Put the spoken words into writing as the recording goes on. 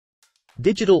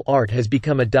Digital art has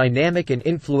become a dynamic and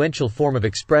influential form of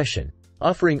expression,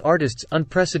 offering artists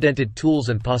unprecedented tools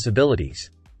and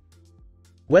possibilities.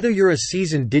 Whether you're a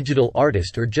seasoned digital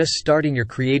artist or just starting your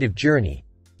creative journey,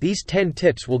 these 10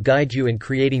 tips will guide you in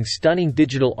creating stunning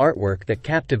digital artwork that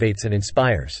captivates and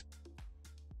inspires.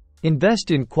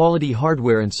 Invest in quality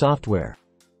hardware and software.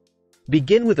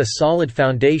 Begin with a solid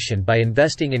foundation by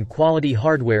investing in quality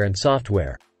hardware and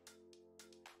software.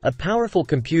 A powerful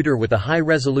computer with a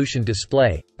high-resolution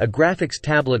display, a graphics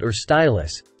tablet or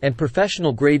stylus, and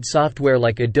professional-grade software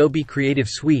like Adobe Creative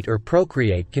Suite or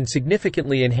Procreate can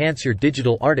significantly enhance your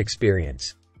digital art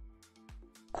experience.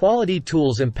 Quality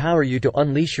tools empower you to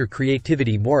unleash your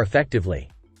creativity more effectively.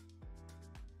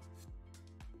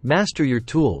 Master your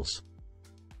tools.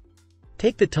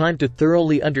 Take the time to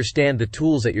thoroughly understand the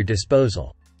tools at your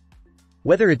disposal.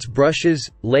 Whether it's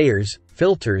brushes, layers,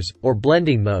 filters, or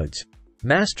blending modes,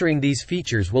 mastering these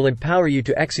features will empower you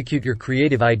to execute your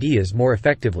creative ideas more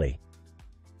effectively.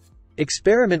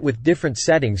 Experiment with different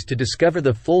settings to discover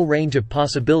the full range of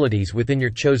possibilities within your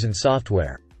chosen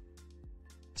software.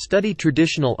 Study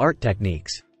traditional art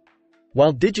techniques.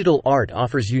 While digital art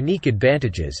offers unique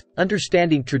advantages,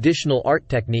 understanding traditional art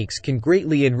techniques can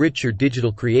greatly enrich your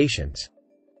digital creations.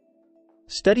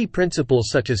 Study principles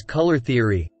such as color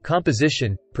theory,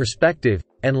 composition, perspective,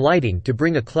 and lighting to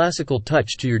bring a classical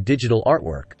touch to your digital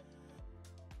artwork.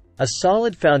 A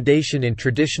solid foundation in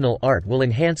traditional art will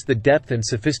enhance the depth and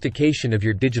sophistication of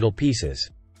your digital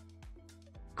pieces.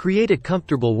 Create a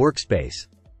comfortable workspace.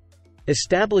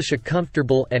 Establish a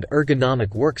comfortable and ergonomic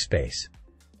workspace.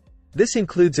 This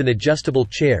includes an adjustable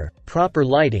chair, proper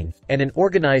lighting, and an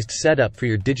organized setup for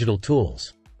your digital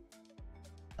tools.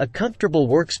 A comfortable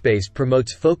workspace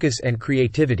promotes focus and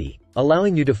creativity,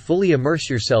 allowing you to fully immerse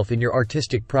yourself in your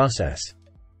artistic process.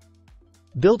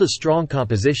 Build a strong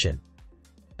composition.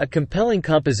 A compelling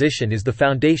composition is the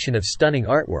foundation of stunning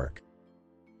artwork.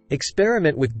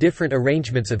 Experiment with different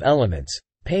arrangements of elements,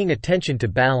 paying attention to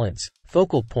balance,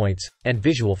 focal points, and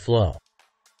visual flow.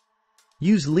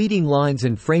 Use leading lines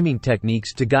and framing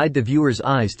techniques to guide the viewer's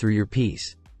eyes through your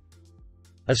piece.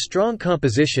 A strong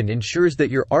composition ensures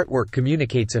that your artwork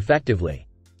communicates effectively.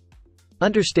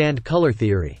 Understand color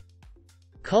theory.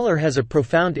 Color has a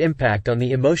profound impact on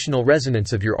the emotional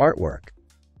resonance of your artwork.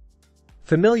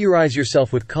 Familiarize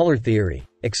yourself with color theory,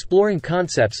 exploring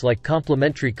concepts like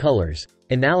complementary colors,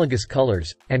 analogous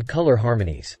colors, and color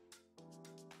harmonies.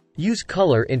 Use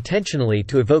color intentionally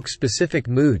to evoke specific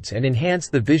moods and enhance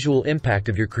the visual impact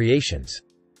of your creations.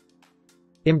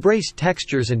 Embrace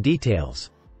textures and details.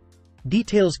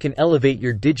 Details can elevate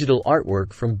your digital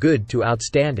artwork from good to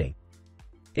outstanding.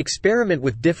 Experiment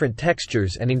with different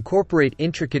textures and incorporate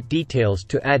intricate details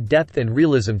to add depth and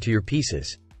realism to your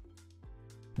pieces.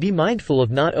 Be mindful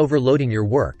of not overloading your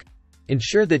work.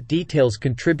 Ensure that details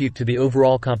contribute to the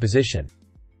overall composition.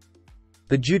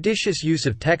 The judicious use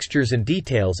of textures and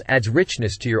details adds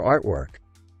richness to your artwork.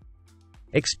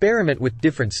 Experiment with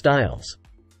different styles.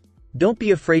 Don't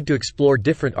be afraid to explore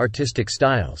different artistic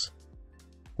styles.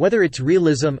 Whether it's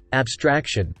realism,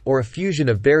 abstraction, or a fusion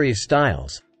of various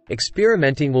styles,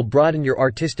 experimenting will broaden your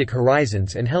artistic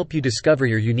horizons and help you discover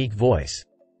your unique voice.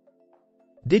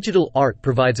 Digital art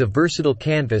provides a versatile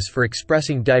canvas for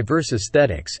expressing diverse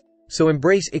aesthetics, so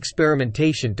embrace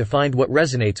experimentation to find what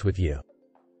resonates with you.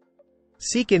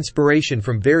 Seek inspiration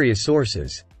from various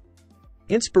sources.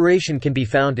 Inspiration can be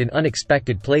found in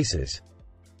unexpected places.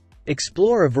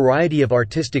 Explore a variety of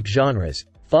artistic genres,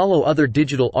 follow other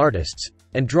digital artists,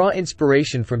 and draw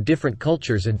inspiration from different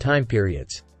cultures and time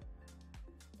periods.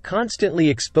 Constantly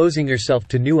exposing yourself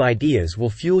to new ideas will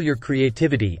fuel your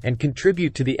creativity and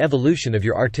contribute to the evolution of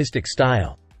your artistic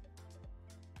style.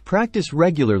 Practice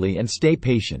regularly and stay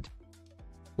patient.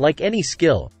 Like any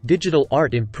skill, digital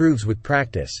art improves with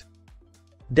practice.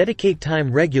 Dedicate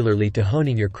time regularly to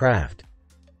honing your craft.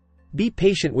 Be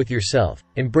patient with yourself,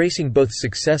 embracing both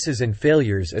successes and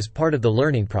failures as part of the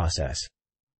learning process.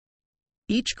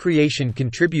 Each creation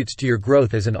contributes to your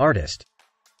growth as an artist.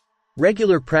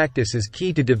 Regular practice is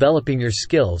key to developing your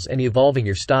skills and evolving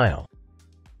your style.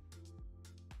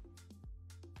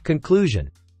 Conclusion.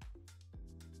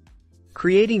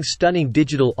 Creating stunning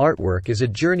digital artwork is a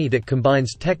journey that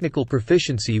combines technical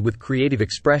proficiency with creative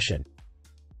expression.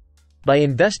 By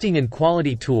investing in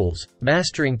quality tools,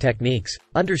 mastering techniques,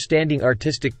 understanding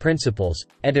artistic principles,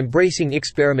 and embracing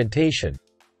experimentation,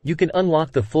 you can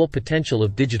unlock the full potential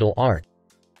of digital art.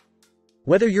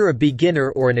 Whether you're a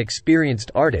beginner or an experienced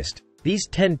artist, these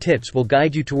 10 tips will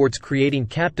guide you towards creating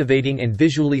captivating and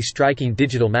visually striking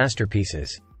digital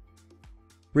masterpieces.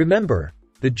 Remember,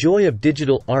 The joy of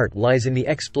digital art lies in the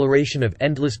exploration of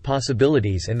endless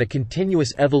possibilities and the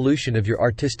continuous evolution of your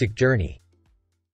artistic journey.